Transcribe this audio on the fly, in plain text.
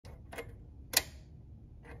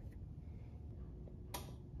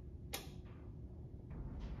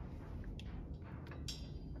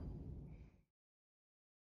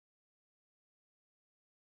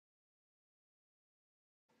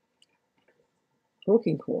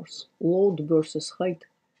Rocking horse, load versus height.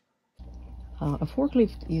 A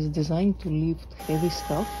forklift is designed to lift heavy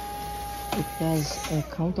stuff. It has a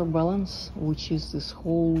counterbalance, which is this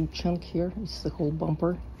whole chunk here. It's the whole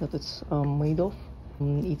bumper that it's made of.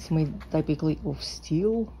 It's made typically of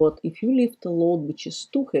steel, but if you lift a load which is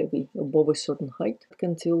too heavy above a certain height, it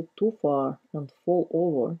can tilt too far and fall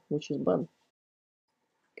over, which is bad.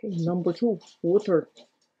 Okay, number 2, water.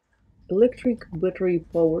 Electric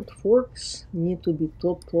battery-powered forks need to be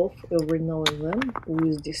topped off every now and then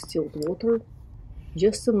with distilled water,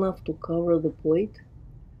 just enough to cover the plate,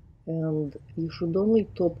 and you should only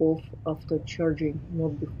top off after charging,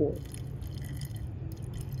 not before.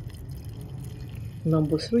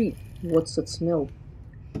 Number 3, what's that smell?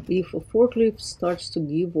 If a forklift starts to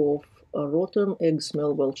give off a rotten egg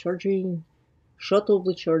smell while charging, shut off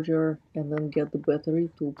the charger and then get the battery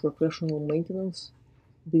to professional maintenance.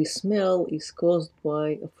 The smell is caused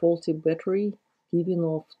by a faulty battery giving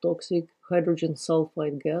off toxic hydrogen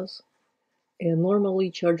sulfide gas. A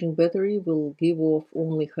normally charging battery will give off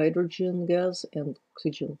only hydrogen gas and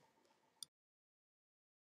oxygen.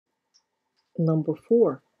 Number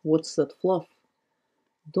 4, what's that fluff?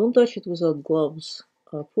 Don't touch it without gloves.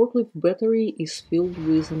 A forklift battery is filled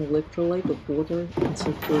with an electrolyte of water and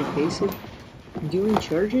sulfuric acid. During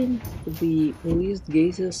charging, the released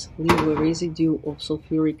gases leave a residue of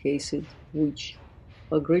sulfuric acid, which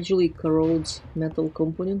gradually corrodes metal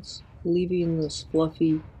components, leaving this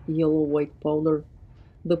fluffy yellow-white powder.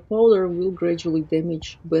 The powder will gradually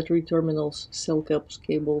damage battery terminals, cell caps,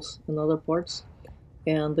 cables, and other parts,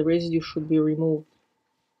 and the residue should be removed.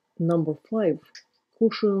 Number 5.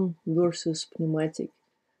 Cushion versus pneumatic.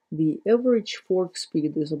 The average fork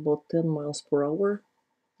speed is about 10 miles per hour.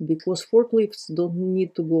 Because forklifts don't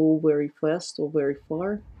need to go very fast or very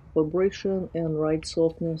far, vibration and ride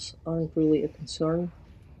softness aren't really a concern,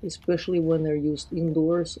 especially when they're used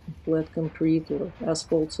indoors on flat concrete or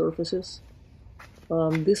asphalt surfaces.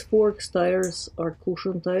 These forks tires are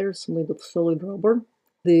cushion tires made of solid rubber.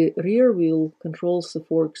 The rear wheel controls the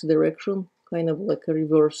fork's direction, kind of like a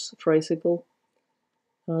reverse tricycle.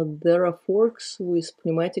 There are forks with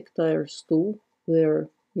pneumatic tires too. They're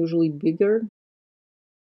usually bigger.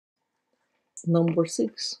 Number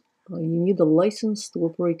 6, you need a license to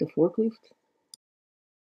operate a forklift.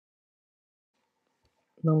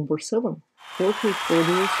 Number 7, forklift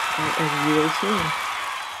audios are as you were saying.